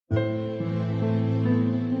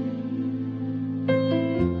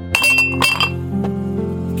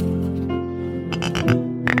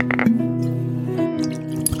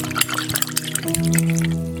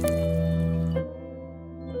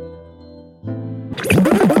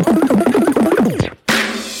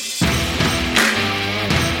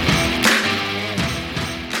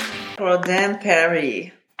Madame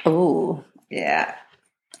Perry. Ooh. Yeah.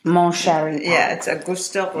 Mon chéri. Yeah, it's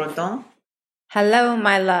Auguste Rodin. Hello,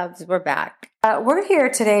 my loves. We're back. We're here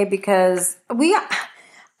today because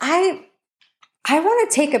I want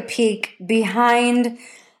to take a peek behind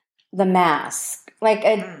the mask, like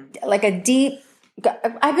a deep.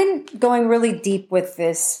 I've been going really deep with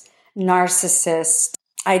this narcissist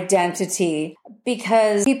identity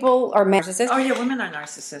because people are narcissists. Oh yeah, women are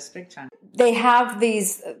narcissists, big time. They have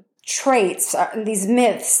these traits, these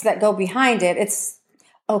myths that go behind it. It's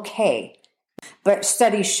okay, but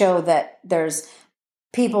studies show that there's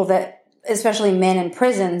people that, especially men in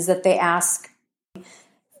prisons, that they ask,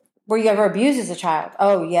 were you ever abused as a child?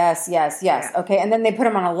 Oh, yes. Yeah. Okay. And then they put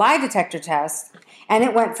them on a lie detector test, and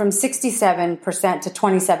it went from 67% to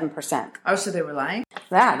 27%. Oh, so they were lying?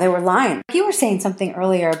 Yeah, they were lying. You were saying something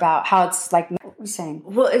earlier about how it's like, what were you saying?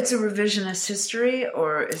 Well, it's a revisionist history,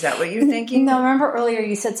 or is that what you're thinking? No, remember earlier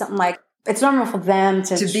you said something like, it's normal for them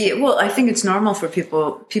to be. Well, I think it's normal for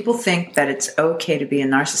people. People think that it's okay to be a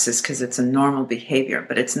narcissist because it's a normal behavior,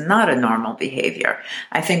 but it's not a normal behavior.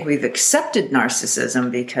 I think we've accepted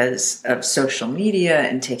narcissism because of social media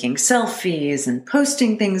and taking selfies and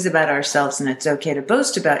posting things about ourselves, and it's okay to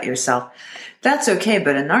boast about yourself. That's okay,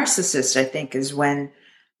 but a narcissist, I think, is when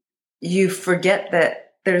you forget that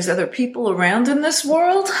there's other people around in this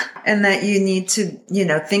world and that you need to,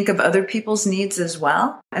 think of other people's needs as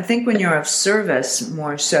well. I think when you're of service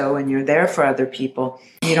more so and you're there for other people,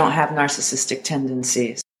 you don't have narcissistic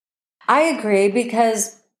tendencies. I agree,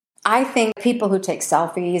 because I think people who take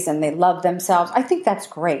selfies and they love themselves, I think that's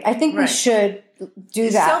great. I think we should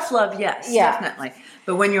do that. Self-love, yes, definitely.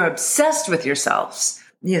 But when you're obsessed with yourselves,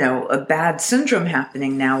 a bad syndrome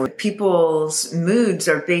happening now where people's moods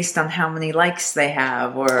are based on how many likes they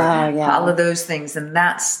have or all of those things. And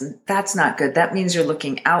that's not good. That means you're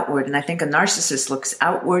looking outward. And I think a narcissist looks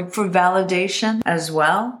outward for validation as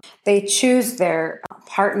well. They choose their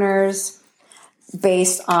partners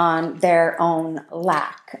based on their own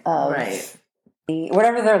lack of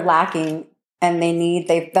whatever they're lacking. And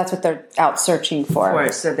that's what they're out searching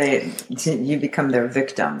for. So you become their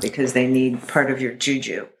victim because they need part of your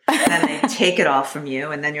juju. And they take it all from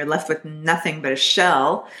you, and then you're left with nothing but a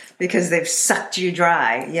shell because they've sucked you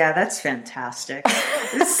dry. Yeah, that's fantastic.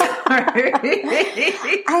 Sorry.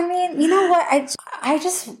 I mean, you know what?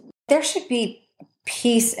 There should be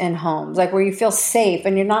peace in homes, like where you feel safe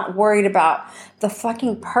and you're not worried about the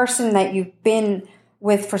fucking person that you've been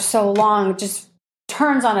with for so long just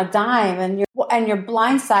turns on a dime and you're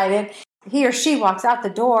blindsided. He or she walks out the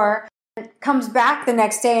door and comes back the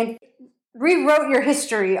next day and rewrote your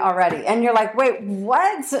history already. And you're like, wait,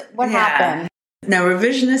 what? What happened? No,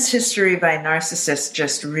 revisionist history by narcissists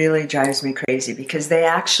just really drives me crazy because they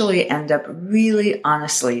actually end up really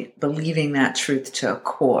honestly believing that truth to a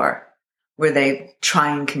core where they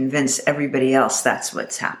try and convince everybody else that's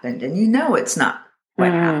what's happened. And it's not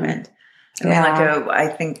what happened. I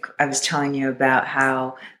think I was telling you about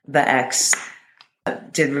how the ex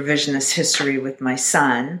did revisionist history with my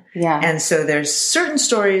son. Yeah. And so there's certain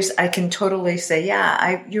stories I can totally say,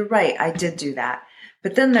 you're right, I did do that.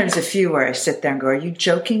 But then there's a few where I sit there and go, are you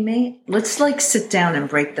joking me? Let's sit down and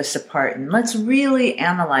break this apart and let's really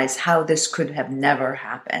analyze how this could have never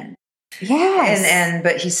happened. Yes.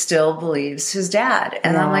 But he still believes his dad.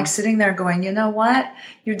 And I'm sitting there going, you know what?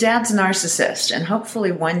 Your dad's a narcissist. And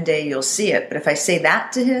hopefully one day you'll see it. But if I say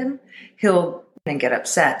that to him, he'll get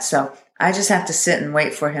upset. So I just have to sit and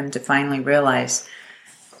wait for him to finally realize,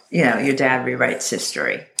 your dad rewrites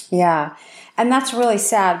history. Yeah. And that's really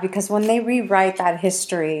sad because when they rewrite that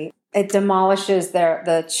history, it demolishes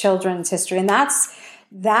the children's history. And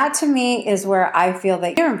that to me is where I feel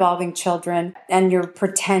that you're involving children and you're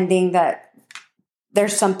pretending that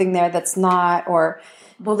there's something there that's not, or...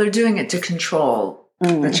 Well, they're doing it to control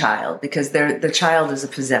the child because the child is a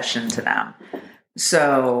possession to them.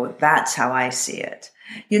 So that's how I see it.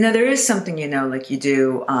 There is something, like you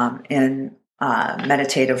do in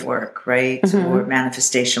meditative work, right? Mm-hmm. Or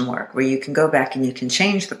manifestation work where you can go back and you can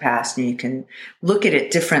change the past and you can look at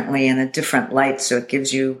it differently in a different light. So it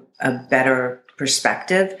gives you a better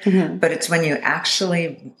perspective, but it's when you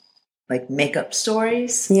actually make up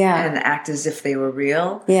stories and act as if they were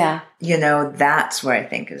real. Yeah. That's where I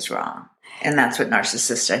think is wrong. And that's what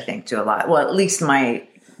narcissists, I think, do a lot. Well, at least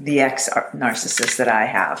the ex-narcissist that I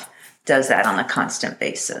have does that on a constant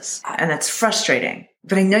basis. And it's frustrating.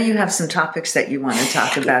 But I know you have some topics that you want to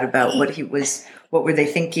talk about what were they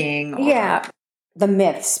thinking? Yeah. The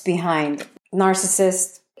myths behind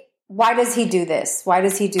narcissists. Why does he do this? Why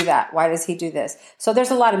does he do that? Why does he do this? So there's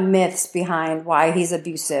a lot of myths behind why he's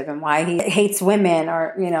abusive and why he hates women.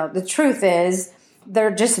 Or, the truth is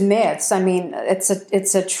they're just myths. I mean,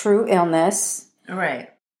 it's a true illness. Right.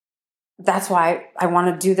 That's why I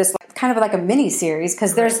want to do this kind of like a mini series,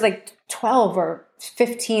 because there's like 12 or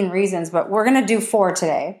 15 reasons, but we're going to do 4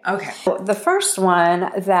 today. Okay. The first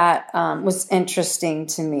one that was interesting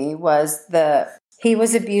to me was he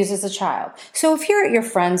was abused as a child. So if you're at your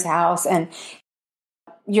friend's house and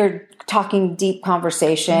you're talking deep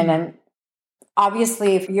conversation, and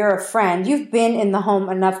obviously if you're a friend, you've been in the home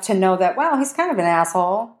enough to know that, wow, he's kind of an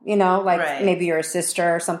asshole, like maybe you're a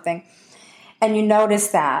sister or something. And you notice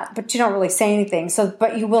that, but you don't really say anything. So,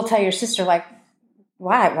 but you will tell your sister, like,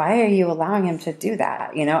 why are you allowing him to do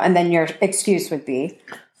that? And then your excuse would be,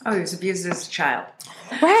 oh, he was abused as a child.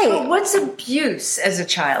 Right. So what's abuse as a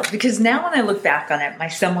child? Because now when I look back on it, my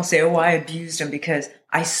son will say, oh, I abused him because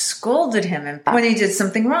I scolded him when he did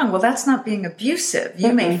something wrong. Well, that's not being abusive.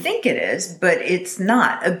 You may think it is, but it's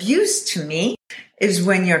not. Abuse to me is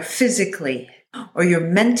when you're physically or you're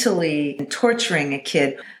mentally torturing a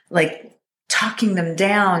kid, like talking them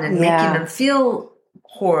down and making them feel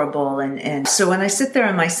horrible. And so when I sit there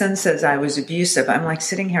and my son says I was abusive, I'm like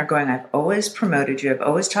sitting here going, I've always promoted you. I've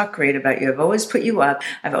always talked great about you. I've always put you up.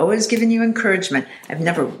 I've always given you encouragement. I've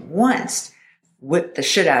never once whipped the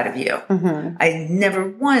shit out of you. I never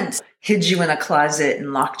once hid you in a closet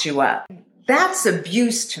and locked you up. That's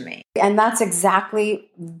abuse to me. And that's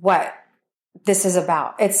exactly what this is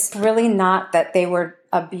about. It's really not that they were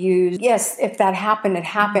abused. Yes, if that happened, it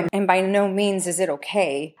happened. And by no means is it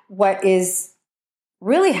okay. What is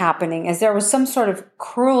really happening is there was some sort of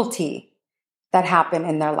cruelty that happened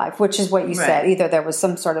in their life, which is what you said. Either there was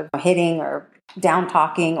some sort of hitting or down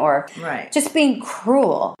talking or just being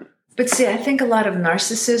cruel. But see, I think a lot of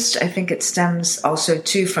narcissists, I think it stems also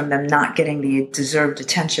too from them not getting the deserved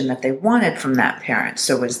attention that they wanted from that parent.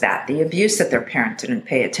 So was that the abuse, that their parent didn't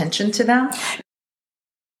pay attention to them?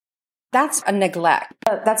 That's a neglect.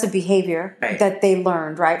 That's a behavior that they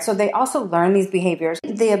learned, right? So they also learn these behaviors.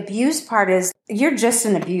 The abuse part is you're just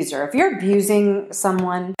an abuser. If you're abusing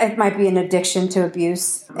someone, it might be an addiction to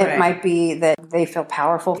abuse. It might be that they feel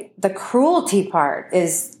powerful. The cruelty part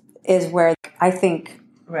is where I think,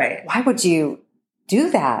 why would you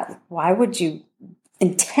do that? Why would you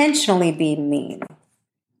intentionally be mean?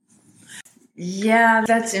 Yeah,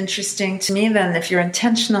 that's interesting to me. Then if you're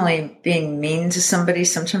intentionally being mean to somebody,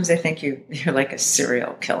 sometimes I think you're like a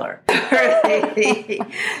serial killer. You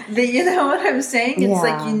know what I'm saying? It's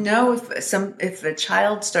like, if a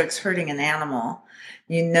child starts hurting an animal,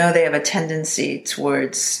 they have a tendency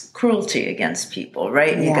towards cruelty against people,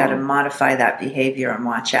 right? And you got to modify that behavior and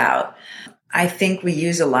watch out. I think we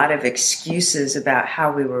use a lot of excuses about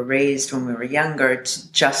how we were raised when we were younger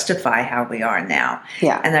to justify how we are now.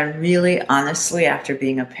 Yeah. And I really, honestly, after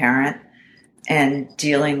being a parent and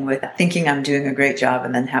dealing with thinking I'm doing a great job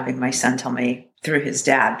and then having my son tell me through his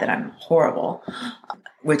dad that I'm horrible,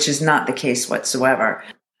 which is not the case whatsoever,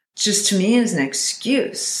 just to me is an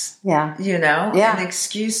excuse. Yeah. An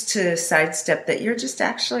excuse to sidestep that you're just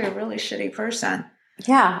actually a really shitty person.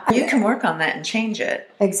 Yeah. You can work on that and change it.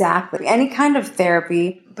 Exactly. Any kind of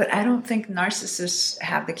therapy. But I don't think narcissists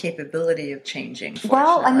have the capability of changing.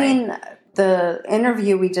 Well, I mean, the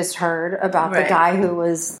interview we just heard about the guy who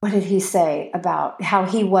was, what did he say about how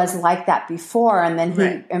he was like that before and then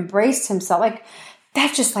he embraced himself? Like,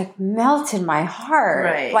 that just like melted my heart.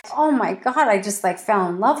 Right. Like, oh my God, I just like fell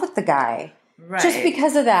in love with the guy. Right. Just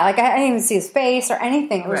because of that. Like, I didn't even see his face or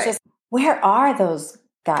anything. It was just, where are those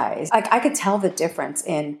guys? Like, I could tell the difference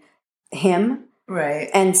in him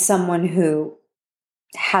and someone who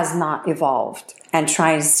has not evolved and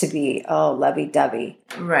tries to be lovey-dovey.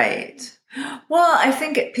 Right. Well, I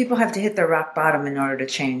think people have to hit their rock bottom in order to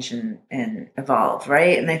change and evolve,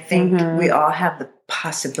 right? And I think we all have the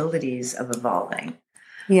possibilities of evolving.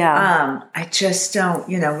 Yeah. I just don't,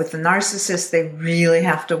 with the narcissist, they really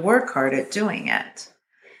have to work hard at doing it.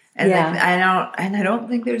 And I don't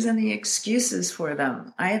think there's any excuses for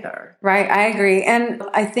them either. Right. I agree. And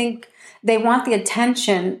I think they want the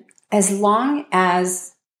attention as long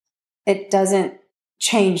as it doesn't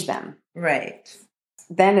change them. Right.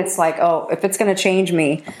 Then it's like, oh, if it's going to change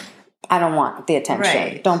me, I don't want the attention.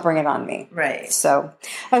 Right. Don't bring it on me. Right. So,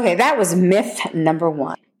 okay, that was myth number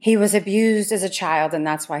 1. He was abused as a child, and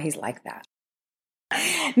that's why he's like that.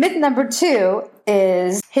 Myth number 2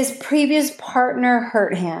 is his previous partner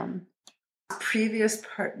hurt him. Previous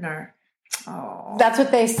partner. Oh. That's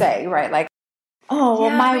what they say, right? Like, oh,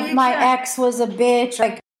 well, my ex was a bitch.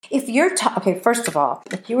 Like, if you're okay, first of all,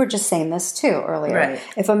 like you were just saying this too earlier. Right.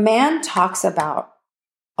 If a man talks about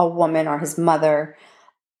a woman or his mother,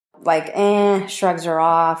 like, shrugs her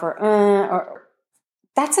off or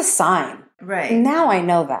that's a sign. Right. Now I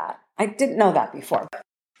know that. I didn't know that before.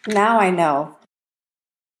 Now I know.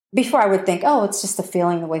 Before I would think, oh, it's just a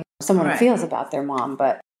feeling the way someone feels about their mom.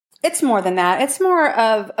 But it's more than that. It's more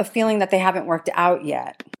of a feeling that they haven't worked out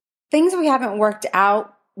yet. Things we haven't worked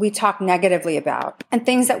out, we talk negatively about. And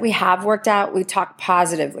things that we have worked out, we talk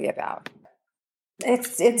positively about.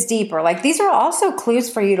 It's deeper. Like, these are also clues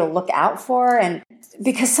for you to look out for. And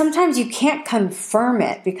because sometimes you can't confirm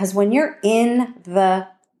it, because when you're in the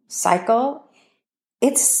cycle,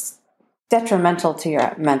 it's detrimental to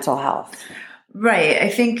your mental health. Right. I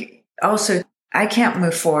think also I can't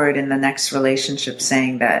move forward in the next relationship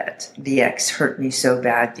saying that the ex hurt me so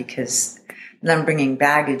bad, because then I'm bringing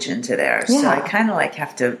baggage into there. Yeah. So I kind of like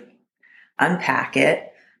have to unpack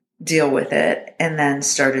it, deal with it, and then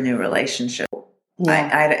start a new relationship.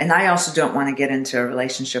 Yeah. I also don't want to get into a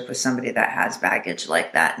relationship with somebody that has baggage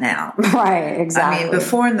like that now. Right, exactly. I mean,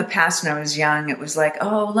 before in the past when I was young, it was like,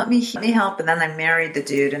 oh, let me help. And then I married the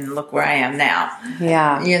dude and look where I am now.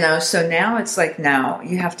 Yeah. You know, so now it's like, no,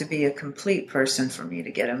 you have to be a complete person for me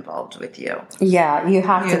to get involved with you. Yeah, you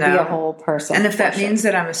have to be a whole person. And if that means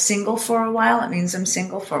that I'm a single for a while, it means I'm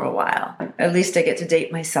single for a while. At least I get to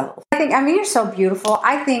date myself. I mean, you're so beautiful.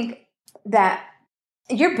 I think that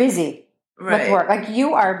you're busy. Right. With work. Like,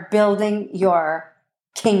 you are building your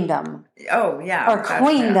kingdom. Oh, yeah. Or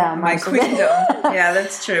queendom. My queendom. Yeah,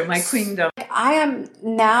 that's true. My queendom.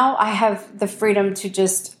 I have the freedom to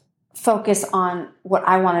just focus on what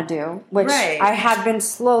I want to do, which I have been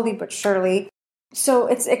slowly but surely. So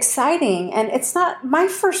it's exciting. And it's not, my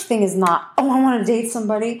first thing is not, oh, I want to date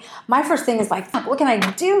somebody. My first thing is like, what can I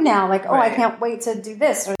do now? Like, oh, I can't wait to do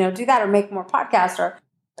this or do that or make more podcasts or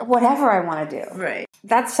whatever I want to do. Right.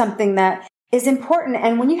 That's something that is important.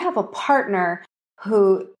 And when you have a partner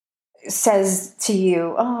who says to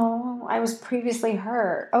you, oh, I was previously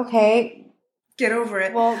hurt. Okay. Get over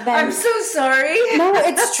it. Well, then, I'm so sorry. No,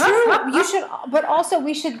 it's true. You should, but also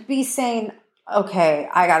we should be saying, okay,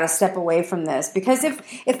 I got to step away from this. Because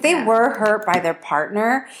if they were hurt by their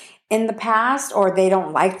partner in the past, or they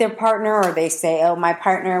don't like their partner, or they say, oh, my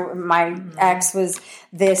partner, my ex was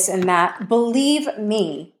this and that, believe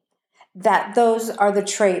me, that those are the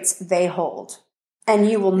traits they hold. And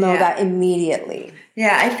you will know that immediately.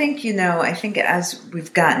 Yeah, I think as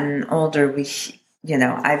we've gotten older,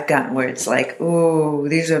 I've gotten where it's like, oh,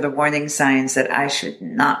 these are the warning signs that I should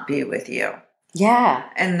not be with you. Yeah.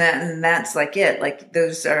 And then that's like it. Like,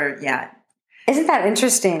 those are, Isn't that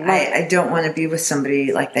interesting? Like, I don't want to be with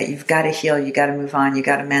somebody like that. You've got to heal. You got to move on. You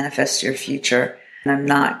got to manifest your future. And I'm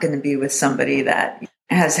not going to be with somebody that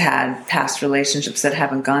has had past relationships that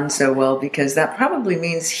haven't gone so well, because that probably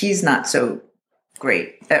means he's not so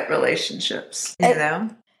great at relationships, you know?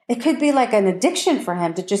 It could be like an addiction for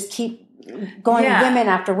him to just keep going women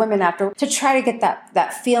after, to try to get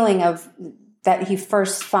that feeling of that he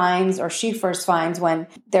first finds or she first finds when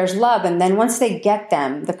there's love. And then once they get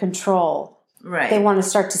them, the control, they want to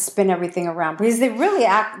start to spin everything around, because they really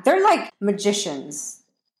they're like magicians.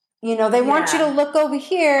 They want you to look over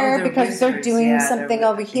here because wizards. They're doing something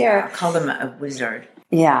over here. Yeah, call them a wizard.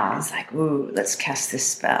 Yeah. It's like, ooh, let's cast this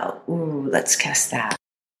spell. Ooh, let's cast that.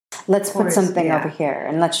 Let's put something over here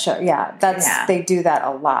and let's show. Yeah, they do that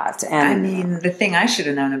a lot. And I mean, the thing I should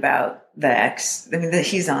have known about the ex, that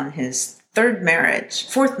he's on his fourth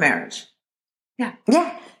marriage. Yeah.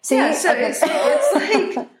 Yeah. See, so it's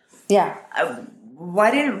like,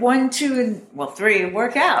 why didn't 1, 2, and 3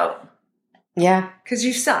 work out? Yeah. Because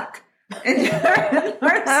you suck. And you're a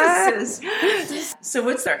narcissist. So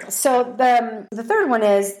what's third? So the third one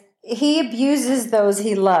is, he abuses those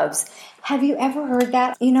he loves. Have you ever heard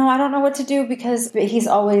that? I don't know what to do, because he's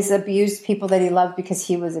always abused people that he loved because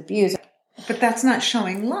he was abused. But that's not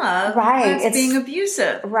showing love. Right. That's being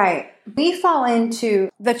abusive. Right. We fall into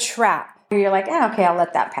the trap where you're like, okay, I'll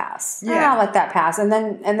let that pass. Yeah. I'll let that pass. And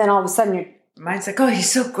then all of a sudden you're... Mine's like, oh,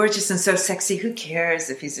 he's so gorgeous and so sexy. Who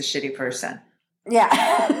cares if he's a shitty person? Yeah.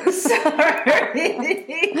 Sorry.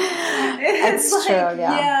 That's like, true,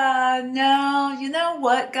 yeah. Yeah, no. You know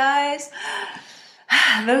what, guys?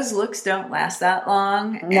 Those looks don't last that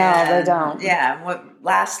long. No, they don't. Yeah, what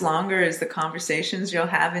lasts longer is the conversations you'll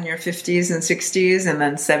have in your 50s and 60s and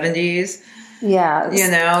then 70s. Yeah.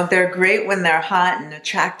 They're great when they're hot and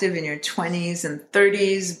attractive in your 20s and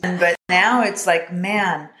 30s. But now it's like,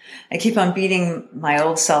 man, I keep on beating my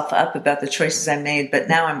old self up about the choices I made. But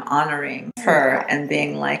now I'm honoring her and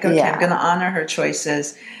being like, okay, I'm going to honor her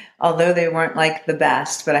choices, although they weren't like the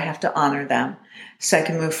best, but I have to honor them so I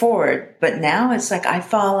can move forward. But now it's like I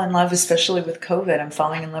fall in love, especially with COVID. I'm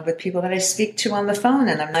falling in love with people that I speak to on the phone,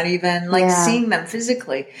 and I'm not even seeing them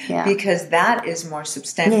physically because that is more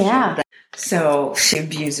substantial. So she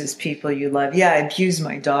abuses people you love. Yeah, I abuse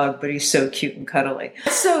my dog, but he's so cute and cuddly.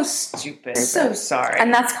 So stupid. So sorry.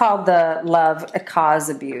 And that's called the love cause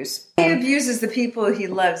abuse. He abuses the people he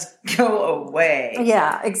loves. Go away.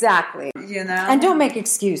 Yeah, exactly. You know? And don't make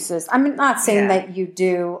excuses. I'm not saying that you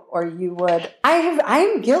do or you would. I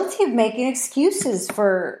am guilty of making excuses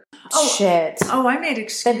for shit. Oh, I made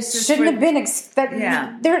excuses. That shouldn't have been.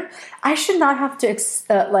 Yeah. I should not have to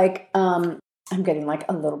I'm getting like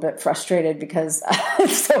a little bit frustrated because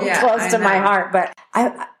it's so close to my heart. But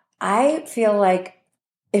I feel like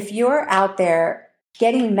if you're out there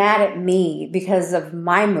getting mad at me because of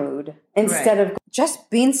my mood instead of just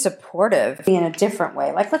being supportive in a different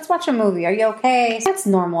way, like let's watch a movie. Are you okay? That's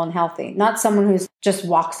normal and healthy. Not someone who's just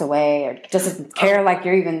walks away or doesn't care like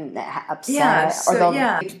you're even upset or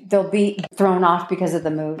they'll be thrown off because of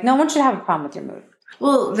the mood. No one should have a problem with your mood.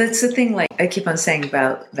 Well, that's the thing, like I keep on saying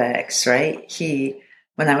about the ex, right?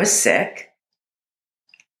 When I was sick,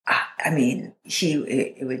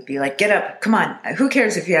 it would be like, get up, come on. Who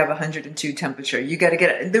cares if you have 102 temperature? You got to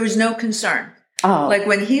get up. There was no concern. Oh. Like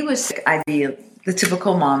when he was sick, I'd be the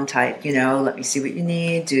typical mom type, let me see what you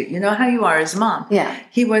need. You know how you are as a mom. Yeah.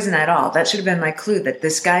 He wasn't at all. That should have been my clue that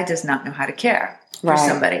this guy does not know how to care. For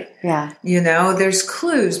somebody. Yeah. There's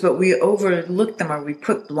clues, but we overlook them or we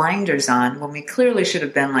put blinders on when we clearly should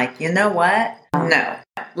have been like, you know what? No.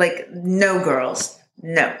 Like, no, girls.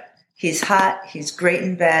 No. He's hot. He's great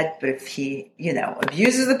in bed. But if he,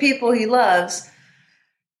 abuses the people he loves,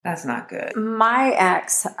 that's not good. My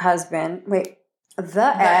ex-husband,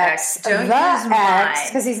 because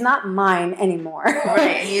he's not mine anymore.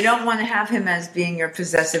 Right, and you don't want to have him as being your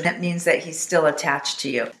possessive. That means that he's still attached to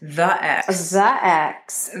you. The ex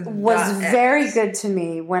was very good to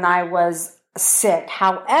me when I was sick.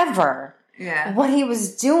 However, what he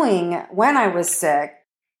was doing when I was sick,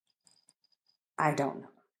 I don't know.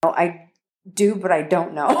 I do, but I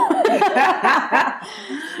don't know.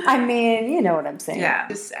 I mean, you know what I'm saying. Yeah.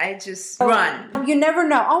 I just run. You never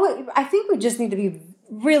know. I think we just need to be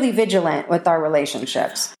really vigilant with our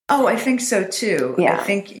relationships. Oh, I think so too. Yeah. I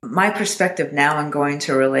think my perspective now on going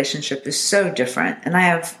to a relationship is so different. And I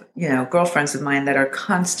have, girlfriends of mine that are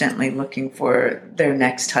constantly looking for their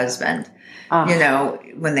next husband.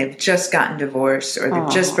 When they've just gotten divorced or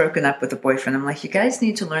they've just broken up with a boyfriend, I'm like, you guys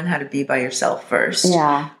need to learn how to be by yourself first.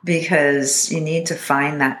 Yeah. Because you need to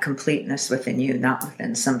find that completeness within you, not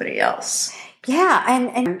within somebody else. Yeah.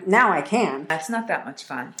 And now I can. That's not that much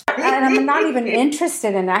fun. And I'm not even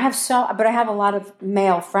interested in it. But I have a lot of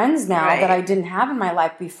male friends now that I didn't have in my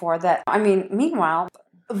life before meanwhile,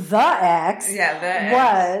 the ex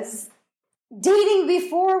was dating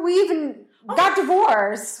before we even got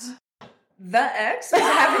divorced. The ex was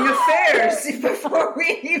having affairs before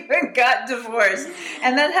we even got divorced.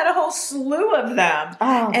 And then had a whole slew of them.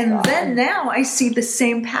 Oh, and then now I see the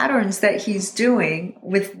same patterns that he's doing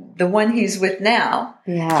with the one he's with now.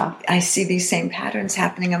 Yeah. I see these same patterns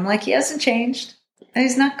happening. I'm like, he hasn't changed.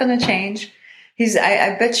 He's not going to change.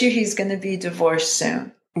 I bet you he's going to be divorced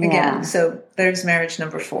soon. Again, yeah. So there's marriage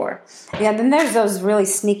number 4. Yeah, then there's those really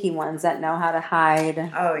sneaky ones that know how to hide.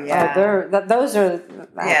 Oh yeah, those are.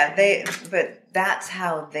 But that's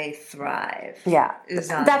how they thrive. Yeah,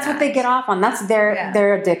 that's what they get off on. That's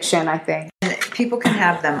their addiction, I think. And people can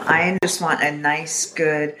have them. I just want a nice,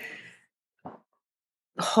 good,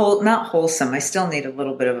 not wholesome. I still need a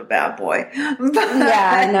little bit of a bad boy. It's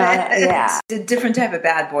a different type of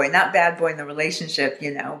bad boy, not bad boy in the relationship.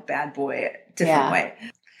 Bad boy, different way.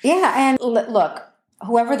 Yeah, and look,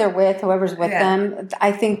 whoever's with them,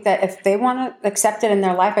 I think that if they want to accept it in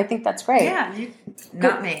their life, I think that's great. Yeah,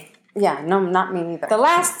 not me. Yeah, no, not me either. The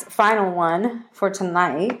last final one for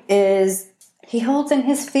tonight is he holds in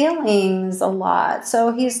his feelings a lot.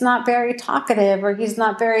 So he's not very talkative or he's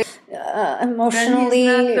not very emotionally.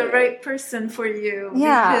 Then he's not the right person for you.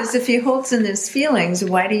 Yeah. Because if he holds in his feelings,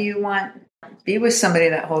 why do you want to be with somebody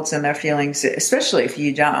that holds in their feelings, especially if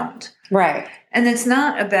you don't? Right. And it's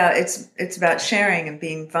not about, it's about sharing and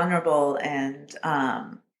being vulnerable and,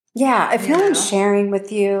 if no one's sharing with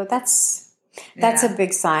you, that's a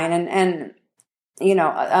big sign. And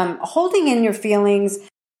holding in your feelings,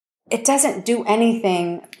 it doesn't do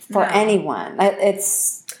anything for anyone.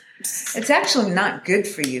 It's actually not good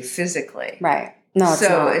for you physically. Right. No,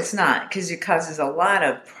 it's not because it causes a lot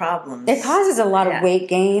of problems. It causes a lot of weight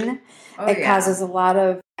gain. It causes a lot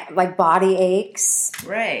of body aches.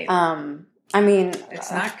 Right.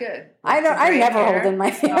 It's not good. I never hold in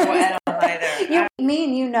my feelings. Oh, I don't either.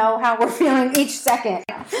 You know how we're feeling each second.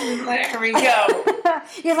 There we go.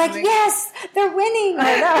 You're like, yes, they're winning.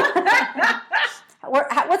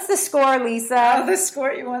 What's the score, Lisa? Oh, the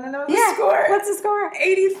score? You want to know the score? What's the score?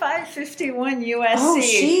 85-51 USC. Oh,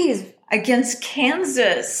 jeez. Against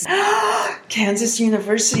Kansas. Kansas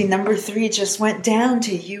University, number 3, just went down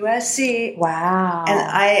to USC. Wow. And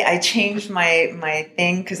I changed my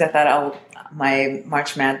thing because I thought my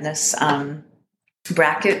March Madness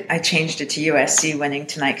bracket, I changed it to USC winning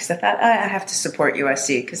tonight because I thought I have to support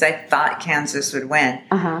USC because I thought Kansas would win.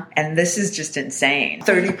 And this is just insane.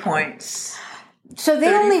 30 points. So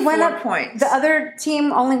they only went up points. The other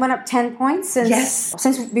team only went up 10 points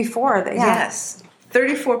since before. Yes.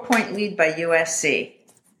 34-point lead by USC.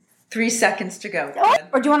 3 seconds to go.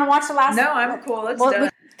 Or do you want to watch the last one? No, I'm cool. It's done.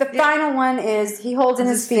 The final one is he holds in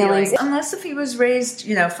his feelings. Unless if he was raised,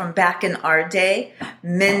 from back in our day,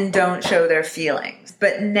 men don't show their feelings.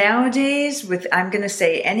 But nowadays, I'm going to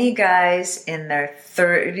say any guys in their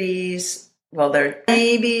 30s, well, they're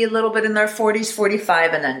maybe a little bit in their 40s,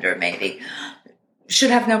 45 and under maybe, should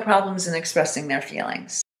have no problems in expressing their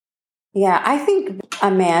feelings. Yeah, I think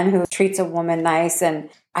a man who treats a woman nice, and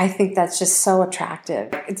I think that's just so attractive.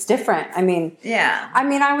 It's different. I mean,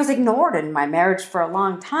 I was ignored in my marriage for a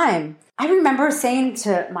long time. I remember saying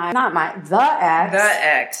to the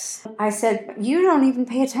ex, I said, you don't even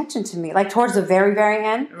pay attention to me. Like towards the very, very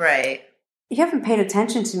end. Right. You haven't paid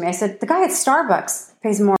attention to me. I said, the guy at Starbucks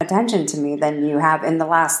pays more attention to me than you have in the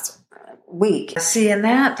last week. See, and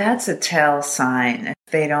that's a tell sign if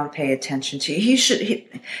they don't pay attention to you.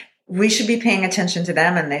 We should be paying attention to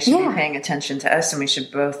them and they should be paying attention to us, and we should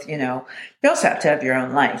both, you also have to have your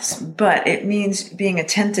own lives, but it means being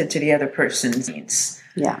attentive to the other person's needs.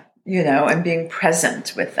 Yeah. And being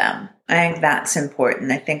present with them. I think that's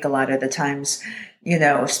important. I think a lot of the times,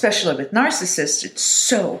 especially with narcissists, it's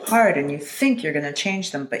so hard and you think you're going to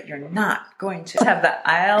change them, but you're not going to. Have the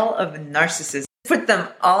aisle of narcissists. Put them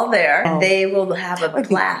all there and they will have a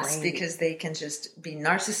blast because they can just be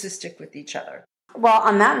narcissistic with each other. Well,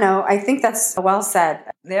 on that note, I think that's well said.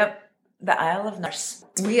 Yep. The Isle of Nurse.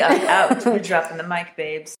 We are out. We're dropping the mic,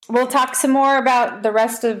 babes. We'll talk some more about the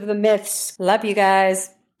rest of the myths. Love you guys.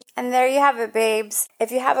 And there you have it, babes.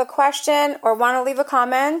 If you have a question or want to leave a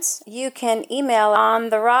comment, you can email on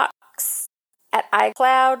the rocks at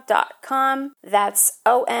iCloud.com. That's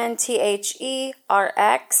ONTHERX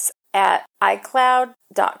at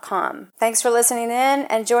iCloud.com. Thanks for listening in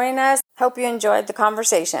and joining us. Hope you enjoyed the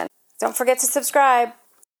conversation. Don't forget to subscribe.